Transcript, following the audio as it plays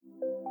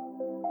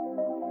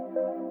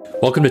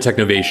Welcome to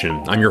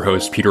Technovation. I'm your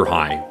host, Peter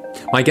High.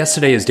 My guest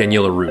today is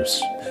Daniela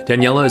Rus.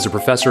 Daniela is a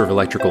professor of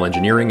electrical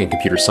engineering and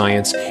computer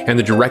science and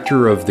the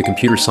director of the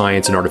Computer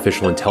Science and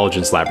Artificial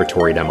Intelligence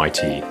Laboratory at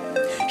MIT.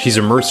 She's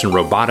immersed in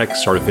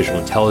robotics, artificial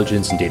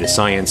intelligence, and data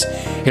science,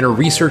 and her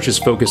research is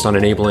focused on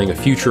enabling a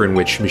future in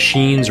which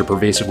machines are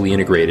pervasively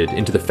integrated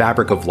into the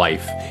fabric of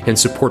life and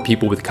support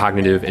people with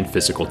cognitive and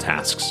physical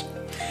tasks.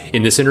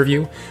 In this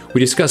interview,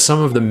 we discuss some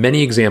of the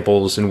many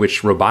examples in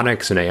which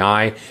robotics and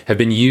AI have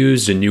been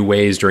used in new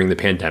ways during the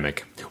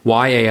pandemic,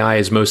 why AI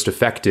is most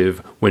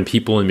effective when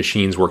people and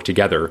machines work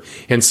together,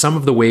 and some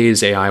of the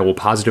ways AI will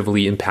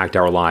positively impact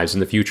our lives in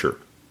the future.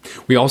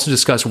 We also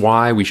discuss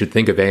why we should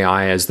think of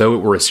AI as though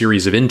it were a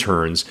series of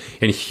interns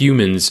and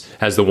humans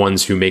as the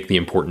ones who make the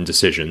important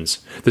decisions,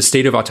 the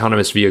state of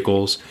autonomous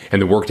vehicles,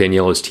 and the work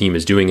Daniela's team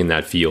is doing in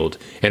that field,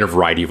 and a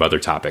variety of other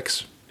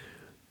topics.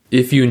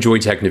 If you enjoy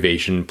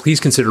Technovation, please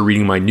consider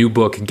reading my new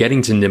book,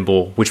 Getting to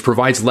Nimble, which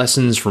provides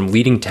lessons from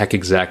leading tech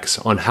execs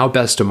on how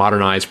best to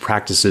modernize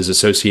practices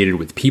associated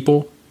with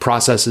people,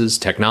 processes,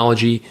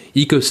 technology,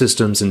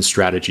 ecosystems, and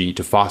strategy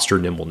to foster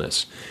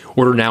nimbleness.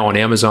 Order now on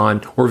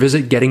Amazon or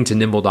visit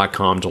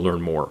gettingtonimble.com to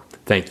learn more.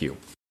 Thank you.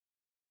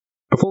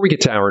 Before we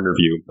get to our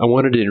interview, I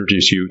wanted to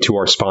introduce you to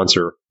our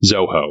sponsor,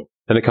 Zoho,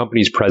 and the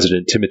company's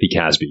president, Timothy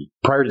Casby.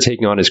 Prior to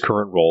taking on his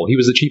current role, he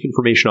was the chief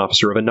information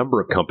officer of a number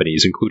of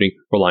companies, including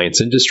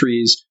Reliance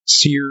Industries,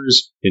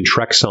 Sears,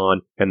 Intrexon,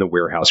 and the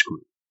Warehouse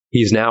Group.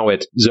 He's now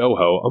at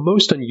Zoho, a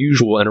most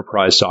unusual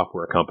enterprise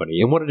software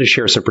company, and wanted to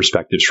share some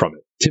perspectives from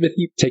it.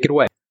 Timothy, take it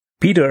away.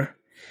 Peter,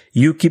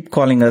 you keep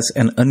calling us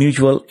an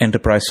unusual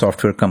enterprise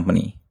software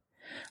company.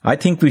 I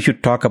think we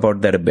should talk about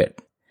that a bit.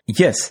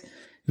 Yes,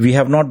 we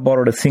have not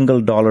borrowed a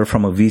single dollar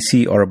from a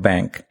VC or a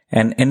bank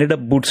and ended up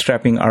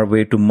bootstrapping our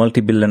way to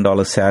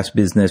multi-billion-dollar SaaS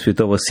business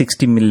with over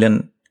 60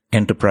 million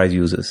enterprise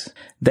users.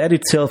 That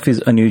itself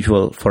is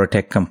unusual for a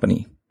tech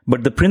company.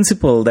 But the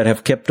principles that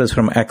have kept us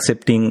from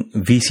accepting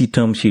VC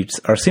term sheets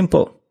are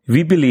simple.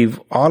 We believe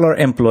all our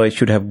employees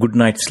should have good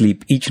night's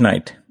sleep each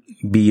night,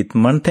 be it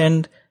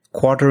month-end,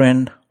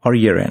 quarter-end, or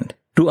year-end.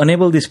 To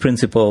enable this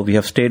principle, we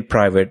have stayed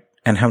private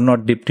and have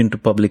not dipped into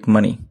public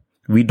money.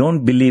 We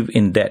don't believe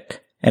in debt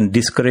and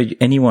discourage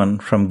anyone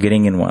from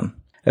getting in one.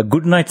 A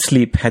good night's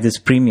sleep has its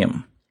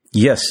premium.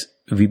 Yes,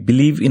 we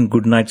believe in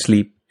good night's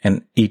sleep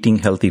and eating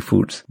healthy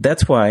foods.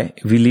 That's why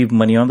we leave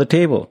money on the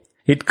table.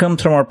 It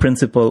comes from our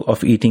principle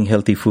of eating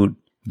healthy food.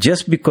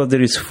 Just because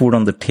there is food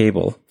on the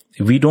table,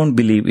 we don't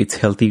believe it's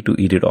healthy to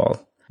eat it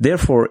all.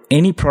 Therefore,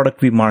 any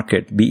product we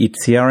market, be it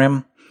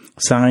CRM,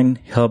 Sign,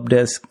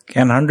 Helpdesk,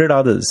 and 100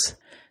 others,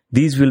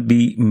 these will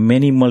be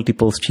many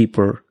multiples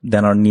cheaper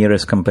than our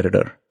nearest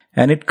competitor.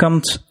 And it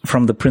comes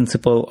from the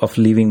principle of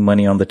leaving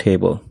money on the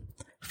table.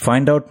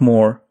 Find out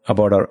more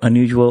about our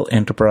unusual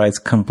enterprise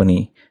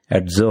company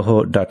at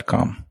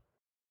zoho.com.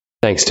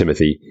 Thanks,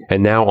 Timothy.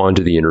 And now on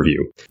to the interview.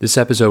 This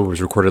episode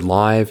was recorded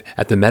live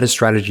at the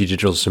MetaStrategy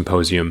Digital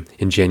Symposium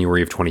in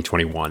January of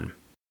 2021.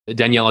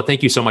 Daniela,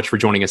 thank you so much for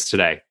joining us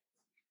today.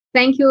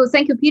 Thank you,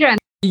 Peter.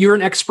 You're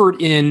an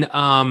expert in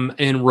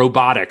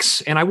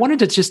robotics, and I wanted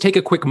to just take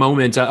a quick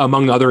moment,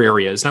 among other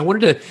areas, and I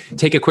wanted to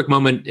take a quick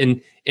moment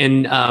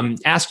and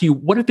ask you,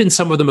 what have been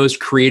some of the most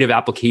creative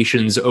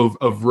applications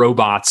of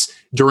robots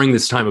during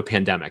this time of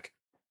pandemic?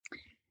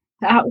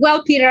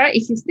 Well, Peter,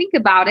 if you think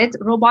about it,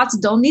 robots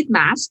don't need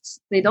masks.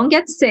 They don't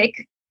get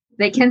sick.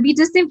 They can be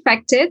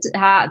disinfected.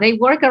 They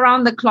work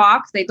around the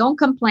clock. They don't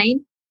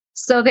complain.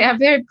 So they are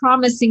very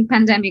promising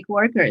pandemic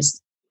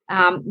workers.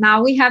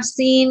 Now, we have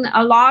seen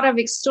a lot of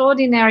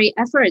extraordinary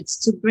efforts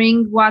to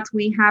bring what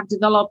we have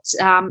developed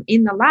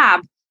in the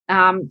lab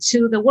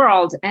to the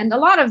world. And a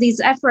lot of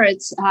these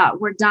efforts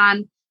were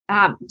done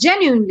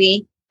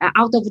genuinely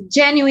out of a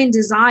genuine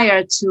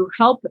desire to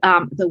help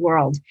the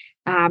world.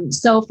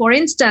 So, for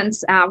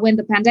instance, when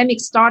the pandemic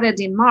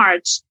started in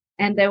March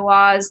and there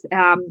was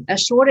a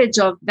shortage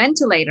of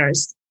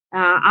ventilators,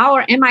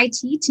 our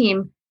MIT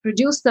team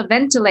produced a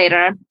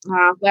ventilator,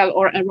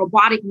 or a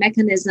robotic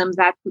mechanism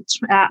that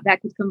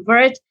could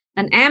convert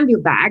an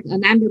AmbuBag.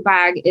 An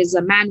AmbuBag is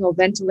a manual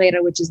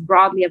ventilator which is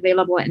broadly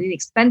available and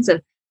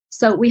inexpensive.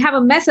 So we have a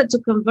method to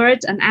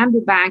convert an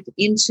AmbuBag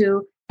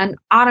into an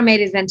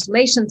automated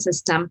ventilation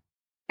system,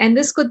 and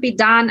this could be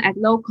done at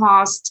low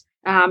cost,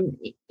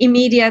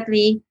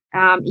 immediately,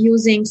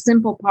 using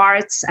simple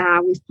parts.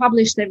 We've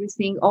published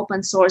everything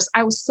open source.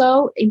 I was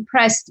so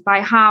impressed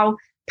by how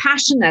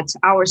passionate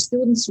our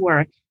students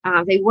were.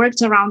 They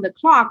worked around the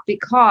clock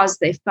because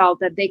they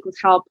felt that they could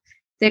help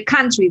their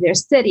country, their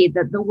city,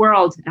 the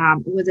world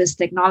with this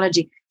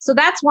technology. So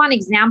that's one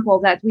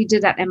example that we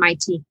did at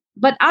MIT.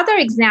 But other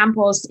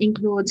examples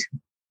include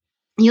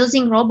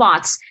using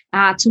robots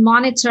to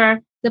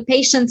monitor the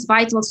patient's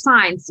vital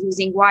signs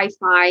using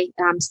Wi-Fi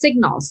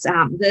signals.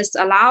 This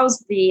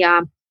allows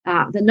the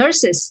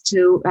nurses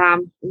to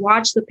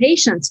watch the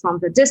patients from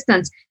the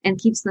distance and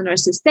keeps the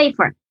nurses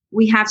safer.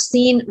 We have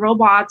seen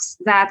robots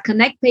that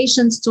connect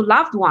patients to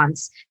loved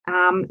ones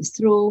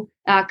through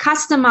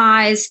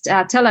customized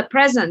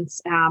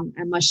telepresence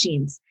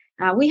machines.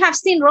 We have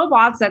seen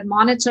robots that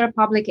monitor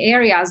public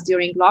areas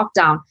during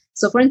lockdown.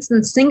 So, for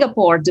instance,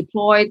 Singapore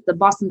deployed the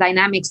Boston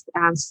Dynamics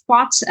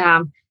Spot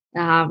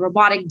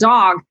robotic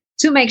dog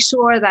to make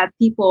sure that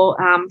people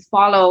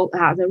follow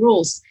the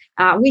rules.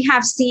 We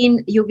have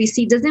seen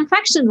UVC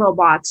disinfection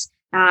robots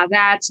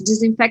that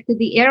disinfected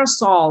the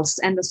aerosols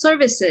and the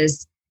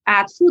services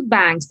at food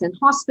banks and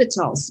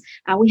hospitals.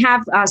 We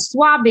have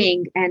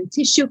swabbing and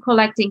tissue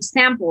collecting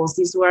samples.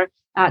 These were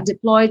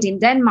deployed in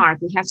Denmark.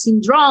 We have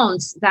seen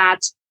drones that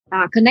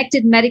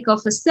connected medical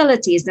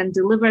facilities and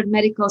delivered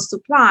medical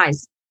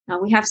supplies.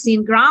 We have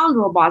seen ground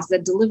robots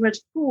that delivered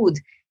food.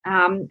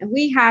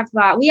 We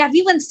have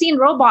even seen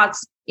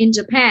robots in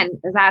Japan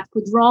that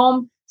could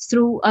roam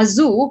through a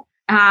zoo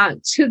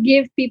to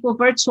give people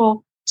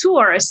virtual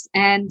tours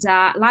and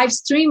live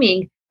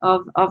streaming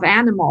of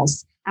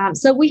animals.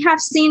 So we have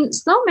seen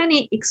so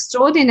many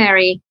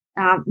extraordinary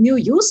new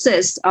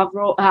uses of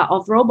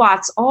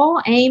robots,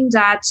 all aimed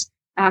at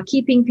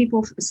keeping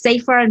people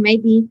safer and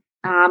maybe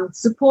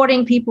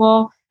supporting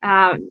people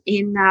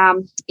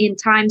in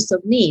times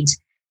of need.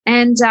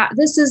 And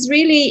this is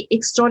really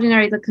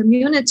extraordinary. The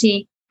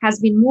community has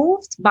been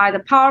moved by the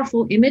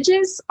powerful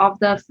images of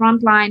the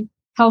frontline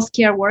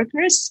healthcare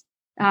workers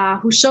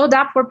who showed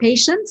up for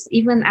patients,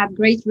 even at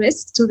great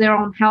risk to their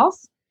own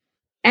health.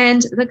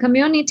 And the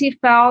community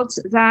felt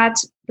that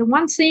the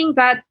one thing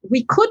that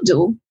we could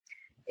do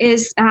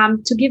is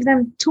to give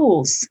them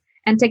tools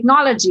and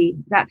technology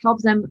that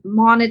help them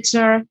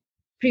monitor,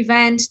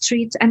 prevent,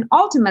 treat, and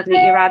ultimately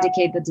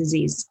eradicate the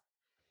disease.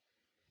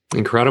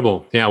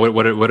 Incredible. Yeah,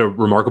 what a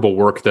remarkable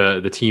work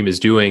the team is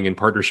doing in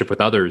partnership with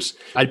others.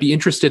 I'd be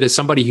interested, as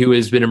somebody who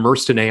has been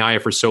immersed in AI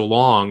for so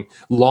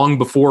long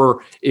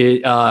before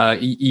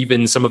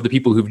even some of the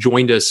people who've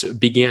joined us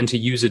began to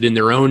use it in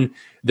their own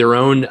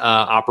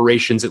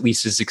operations, at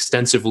least as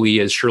extensively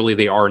as surely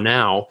they are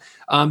now.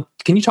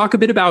 Can you talk a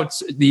bit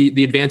about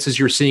the advances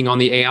you're seeing on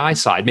the AI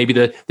side? Maybe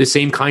the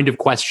same kind of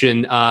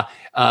question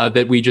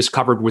that we just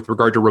covered with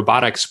regard to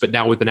robotics, but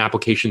now with an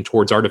application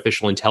towards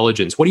artificial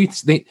intelligence. What do you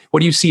think?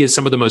 What do you see as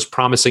some of the most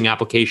promising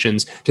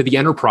applications to the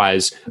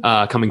enterprise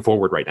coming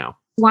forward right now?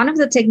 One of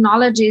the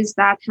technologies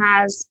that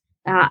has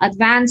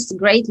advanced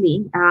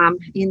greatly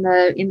in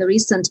the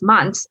recent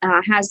months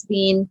has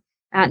been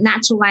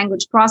natural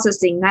language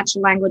processing,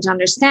 natural language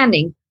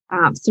understanding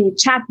through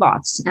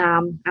chatbots.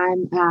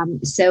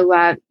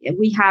 So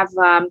we have,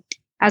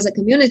 as a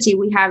community,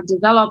 we have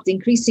developed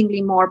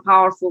increasingly more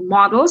powerful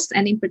models,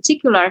 and in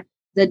particular,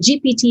 the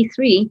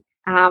GPT-3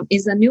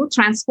 is a new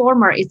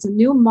transformer. It's a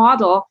new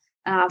model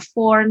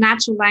for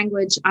natural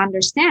language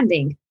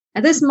understanding.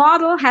 And this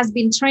model has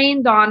been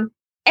trained on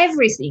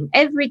everything,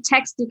 every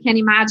text you can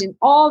imagine,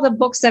 all the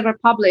books ever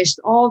published,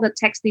 all the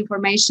text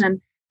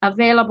information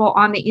available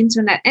on the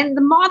internet. And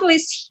the model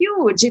is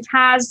huge. It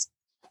has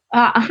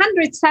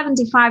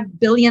 175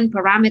 billion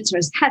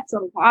parameters. That's a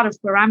lot of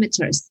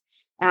parameters.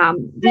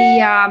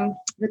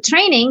 The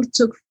training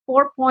took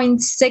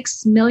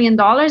 $4.6 million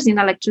in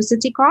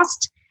electricity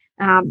cost,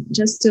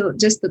 just to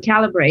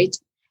calibrate.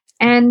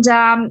 And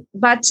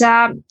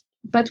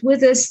but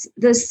with this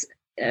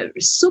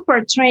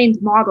super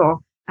trained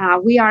model,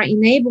 we are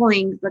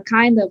enabling the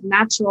kind of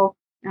natural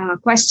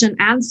question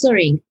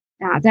answering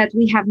that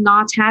we have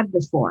not had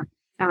before.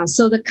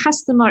 So the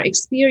customer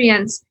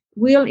experience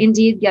will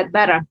indeed get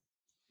better.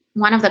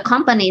 One of the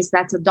companies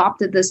that's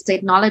adopted this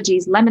technology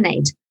is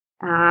Lemonade.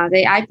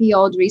 They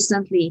IPO'd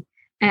recently.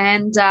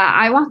 And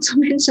I want to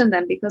mention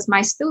them because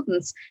my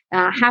students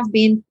have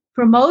been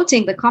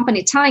promoting the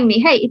company, telling me,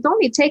 hey, it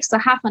only takes a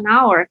half an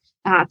hour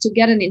to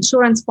get an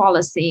insurance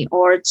policy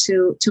or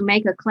to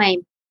make a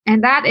claim.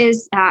 And that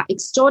is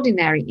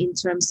extraordinary in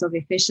terms of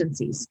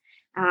efficiencies.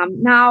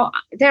 Now,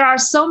 there are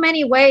so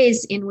many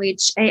ways in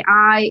which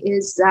AI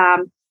is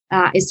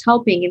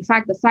helping. In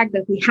fact, the fact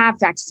that we have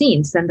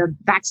vaccines and the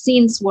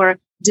vaccines were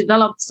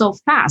developed so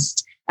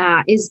fast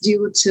is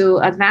due to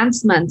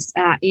advancements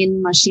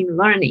in machine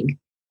learning.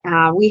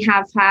 We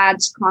have had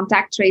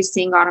contact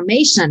tracing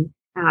automation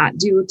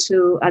due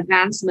to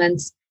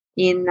advancements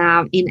in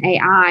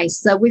AI.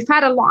 So we've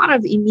had a lot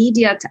of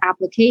immediate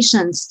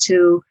applications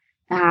to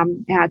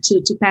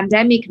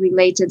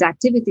pandemic-related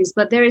activities,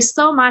 but there is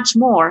so much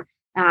more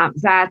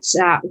that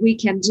we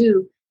can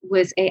do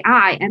with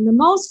AI. And the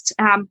most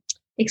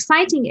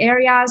exciting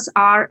areas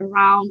are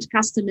around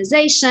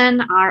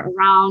customization, are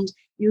around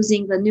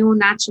using the new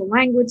natural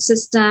language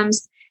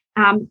systems.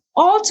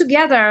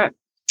 Altogether,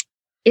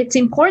 it's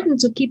important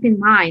to keep in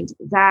mind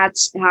that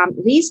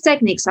these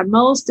techniques are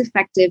most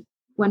effective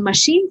when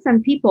machines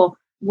and people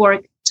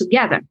work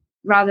together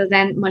rather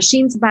than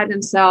machines by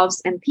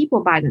themselves and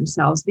people by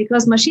themselves,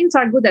 because machines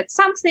are good at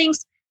some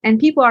things and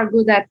people are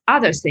good at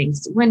other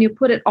things. When you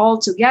put it all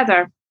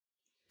together,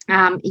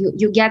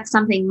 you get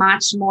something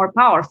much more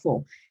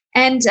powerful.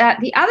 And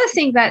the other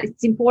thing that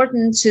it's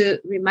important to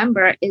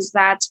remember is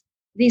that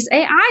these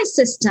AI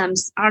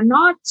systems are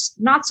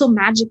not so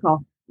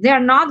magical. They're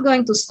not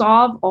going to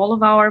solve all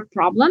of our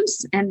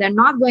problems, and they're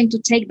not going to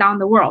take down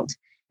the world.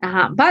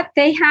 But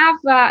they have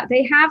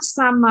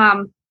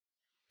some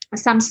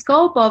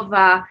scope of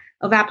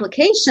of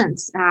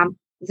applications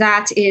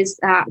that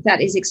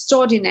is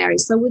extraordinary.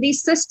 So with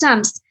these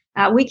systems,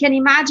 we can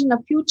imagine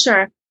a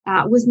future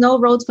with no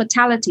road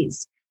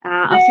fatalities,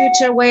 a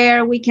future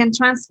where we can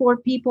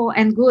transport people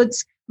and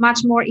goods much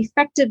more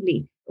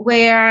effectively,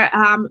 where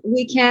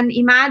we can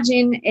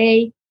imagine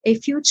a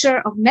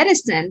future of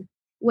medicine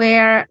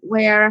where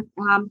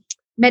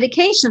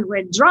medication,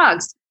 where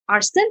drugs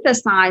are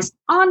synthesized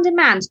on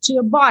demand to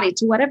your body,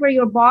 to whatever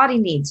your body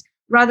needs,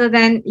 rather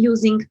than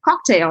using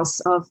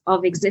cocktails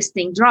of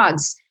existing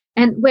drugs,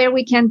 and where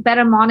we can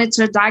better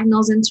monitor,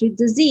 diagnose, and treat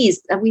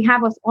disease. We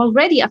have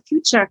already a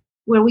future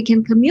where we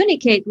can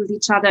communicate with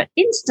each other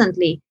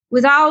instantly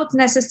without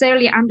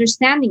necessarily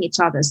understanding each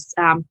other's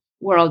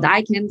world.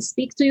 I can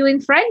speak to you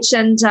in French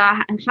and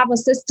have a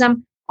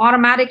system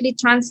automatically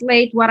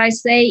translate what I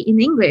say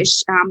in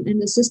English,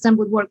 and the system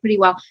would work pretty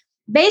well.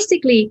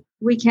 Basically,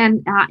 we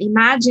can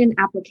imagine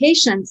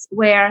applications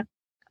where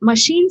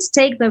machines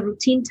take the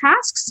routine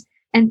tasks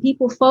and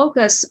people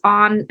focus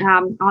on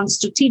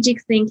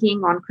strategic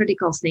thinking, on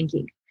critical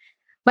thinking.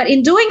 But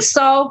in doing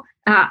so,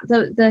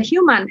 the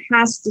human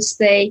has to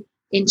stay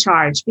in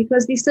charge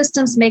because these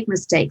systems make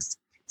mistakes.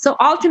 So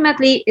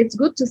ultimately, it's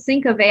good to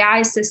think of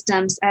AI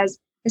systems as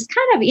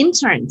kind of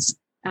interns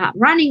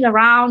running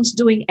around,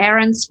 doing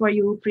errands for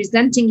you,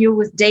 presenting you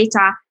with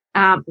data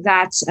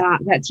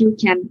that you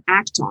can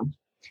act on.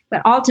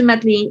 But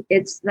ultimately,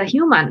 it's the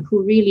human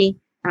who really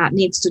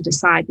needs to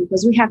decide,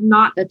 because we have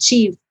not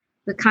achieved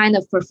the kind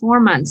of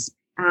performance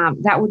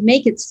that would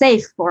make it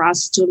safe for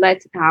us to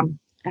let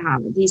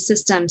these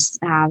systems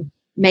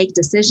make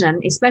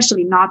decisions,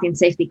 especially not in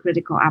safety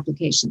critical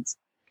applications.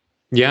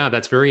 Yeah,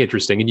 that's very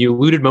interesting. And you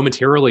alluded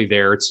momentarily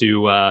there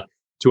to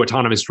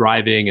autonomous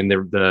driving and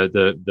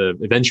the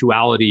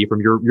eventuality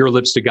from your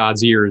lips to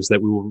God's ears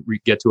that we will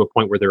get to a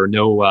point where there are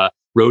no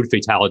road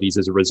fatalities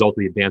as a result of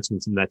the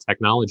advancements in that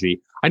technology.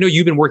 I know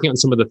you've been working on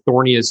some of the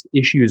thorniest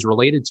issues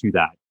related to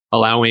that,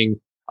 allowing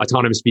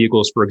autonomous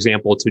vehicles, for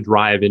example, to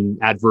drive in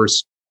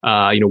adverse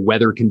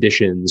weather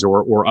conditions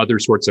or other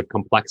sorts of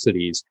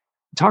complexities.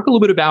 Talk a little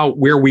bit about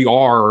where we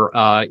are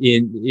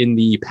in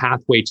the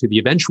pathway to the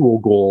eventual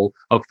goal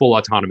of full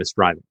autonomous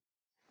driving.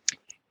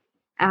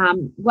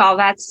 Well,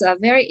 that's a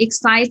very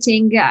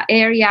exciting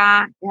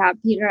area,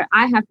 Peter.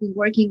 I have been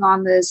working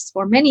on this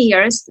for many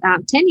years,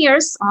 10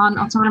 years on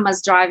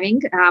autonomous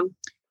driving,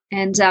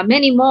 and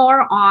many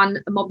more on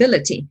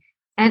mobility.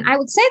 And I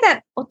would say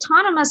that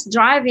autonomous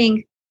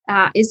driving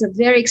is a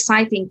very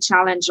exciting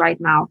challenge right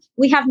now.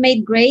 We have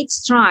made great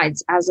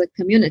strides as a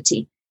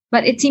community,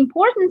 but it's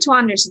important to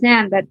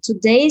understand that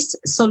today's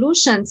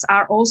solutions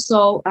are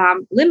also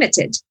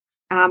limited.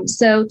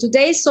 So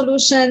today's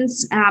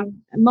solutions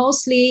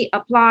mostly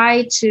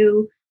apply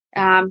to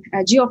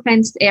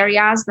geofenced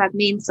areas. That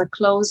means a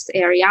closed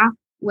area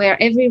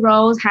where every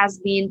road has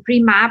been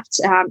pre-mapped,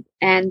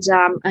 and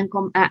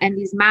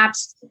these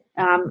maps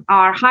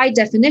are high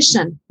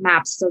definition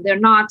maps. So they're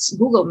not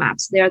Google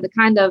Maps. They're the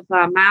kind of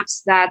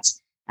maps that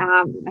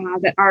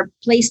are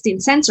placed in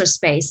sensor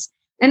space,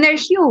 and they're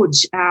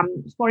huge.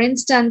 For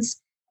instance,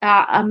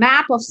 a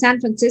map of San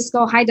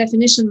Francisco, high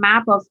definition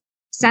map of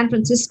San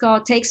Francisco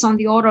takes on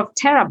the order of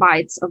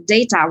terabytes of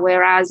data,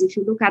 whereas if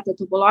you look at the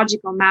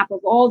topological map of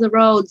all the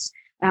roads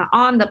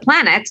on the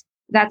planet,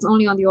 that's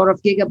only on the order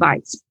of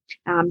gigabytes,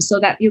 so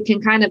that you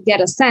can kind of get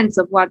a sense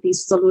of what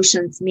these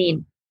solutions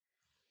mean.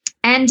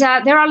 And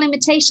there are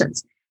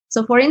limitations.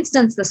 So for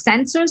instance, the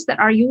sensors that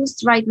are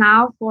used right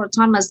now for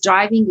autonomous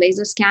driving,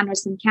 laser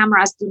scanners and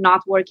cameras, do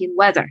not work in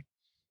weather.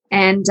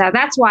 And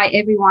that's why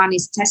everyone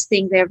is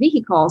testing their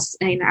vehicles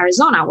in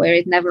Arizona, where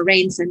it never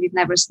rains and it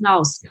never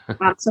snows.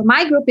 So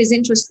my group is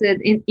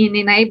interested in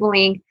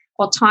enabling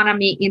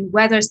autonomy in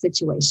weather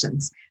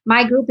situations.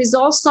 My group is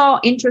also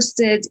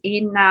interested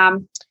in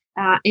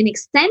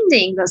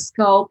extending the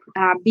scope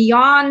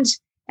beyond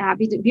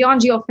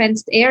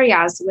geofenced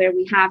areas where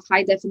we have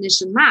high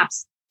definition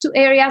maps to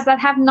areas that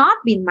have not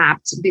been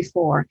mapped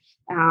before.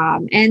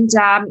 And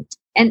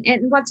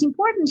what's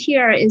important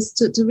here is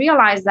to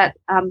realize that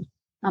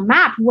a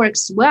map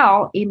works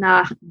well in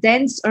a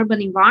dense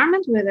urban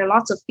environment where there are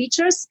lots of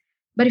features.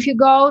 But if you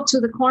go to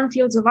the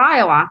cornfields of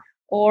Iowa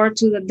or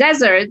to the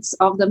deserts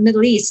of the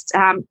Middle East,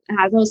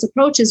 those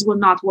approaches will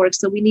not work.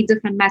 So we need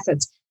different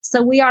methods.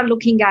 So we are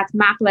looking at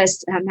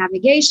mapless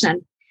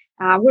navigation.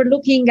 We're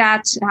looking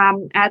at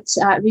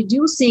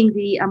reducing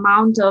the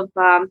amount of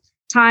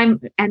time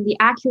and the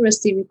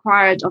accuracy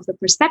required of the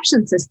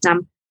perception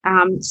system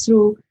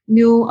through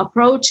new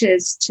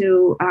approaches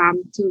to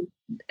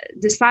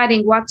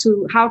deciding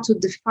how to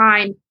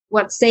define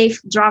what safe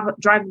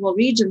drivable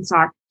regions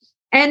are.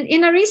 And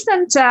in a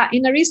recent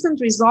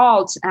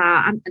result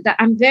that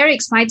I'm very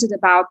excited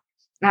about,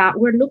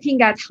 we're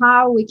looking at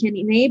how we can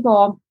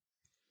enable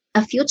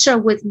a future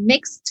with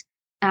mixed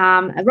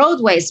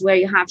roadways where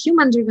you have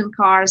human-driven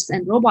cars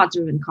and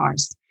robot-driven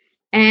cars.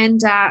 And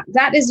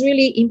that is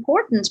really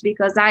important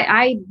because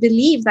I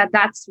believe that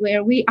that's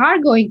where we are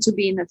going to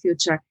be in the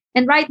future.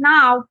 And right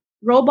now,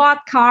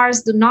 robot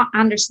cars do not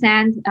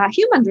understand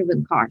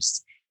human-driven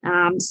cars.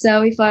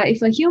 So if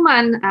a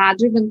human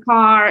driven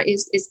car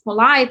is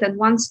polite and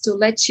wants to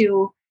let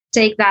you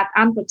take that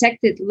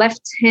unprotected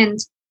left hand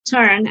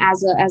turn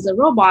as a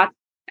robot,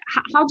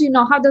 how do you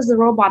know? How does the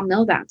robot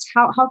know that?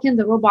 How can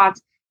the robot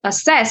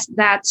assess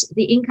that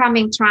the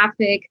incoming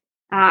traffic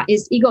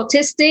is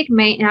egotistic,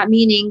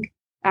 meaning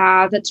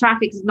the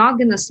traffic is not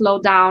going to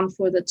slow down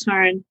for the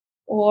turn,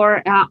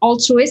 or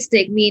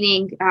altruistic,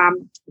 meaning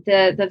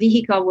the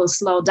vehicle will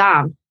slow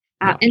down?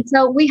 And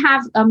so we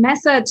have a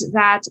method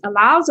that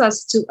allows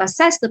us to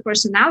assess the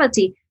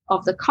personality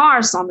of the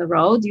cars on the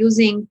road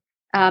using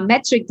a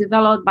metric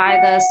developed by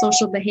the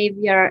social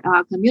behavior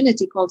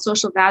community called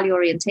social value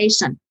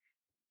orientation.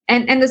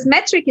 And this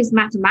metric is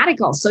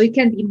mathematical, so it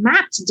can be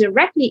mapped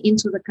directly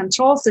into the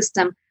control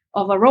system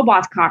of a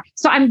robot car.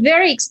 So I'm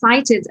very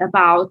excited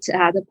about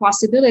the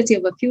possibility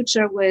of a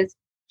future with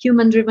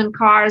human-driven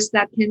cars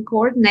that can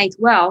coordinate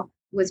well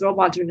with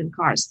robot-driven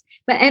cars.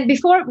 And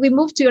before we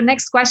move to your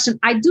next question,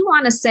 I do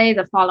want to say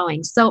the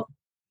following. So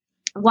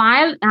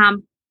while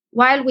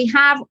we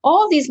have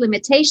all these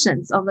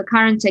limitations of the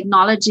current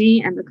technology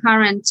and the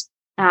current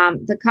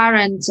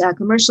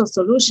commercial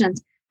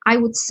solutions, I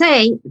would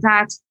say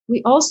that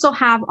we also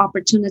have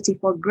opportunity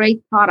for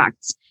great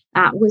products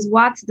with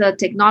what the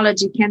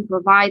technology can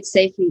provide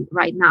safely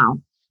right now.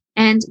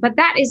 But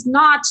that is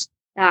not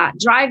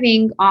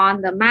driving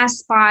on the mass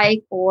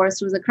spike or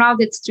through the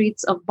crowded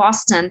streets of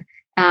Boston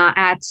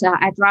at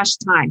rush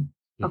time.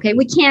 Okay,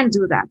 we can't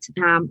do that.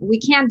 We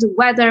can't do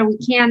weather. We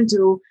can't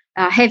do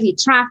heavy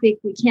traffic.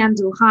 We can't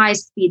do high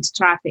speed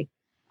traffic.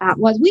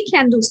 What we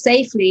can do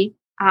safely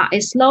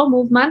is slow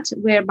movement,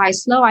 where by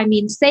slow I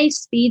mean safe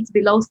speeds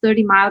below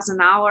 30 miles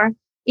an hour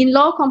in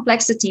low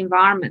complexity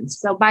environments.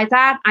 So by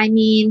that I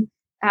mean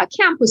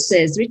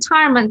campuses,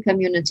 retirement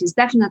communities,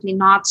 definitely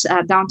not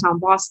downtown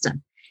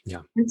Boston.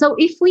 Yeah. And so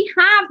if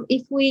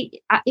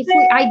we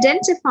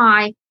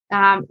identify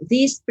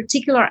these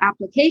particular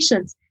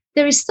applications,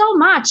 there is so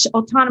much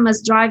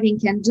autonomous driving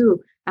can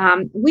do.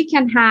 We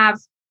can have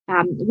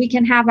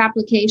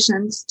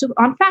applications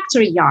on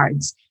factory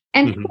yards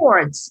and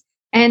ports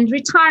and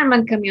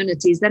retirement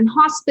communities and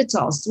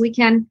hospitals. We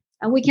can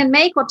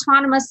make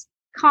autonomous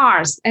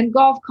cars and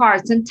golf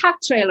carts and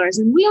tuck trailers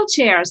and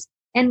wheelchairs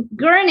and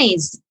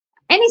gurneys.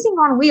 Anything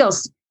on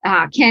wheels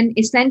can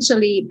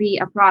essentially be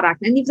a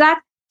product. And if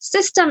that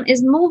system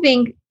is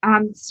moving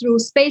through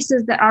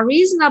spaces that are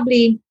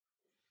reasonably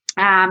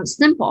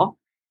simple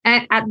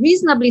and at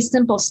reasonably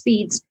simple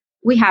speeds,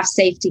 we have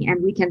safety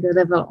and we can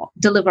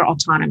deliver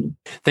autonomy.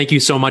 Thank you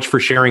so much for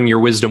sharing your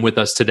wisdom with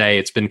us today.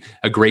 It's been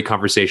a great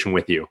conversation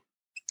with you.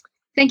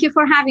 Thank you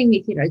for having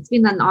me, Peter. It's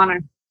been an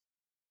honor.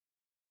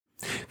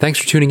 Thanks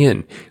for tuning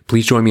in.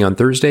 Please join me on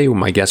Thursday when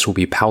my guest will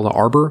be Paula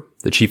Arbour,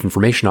 the Chief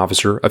Information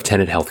Officer of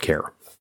Tenet Healthcare.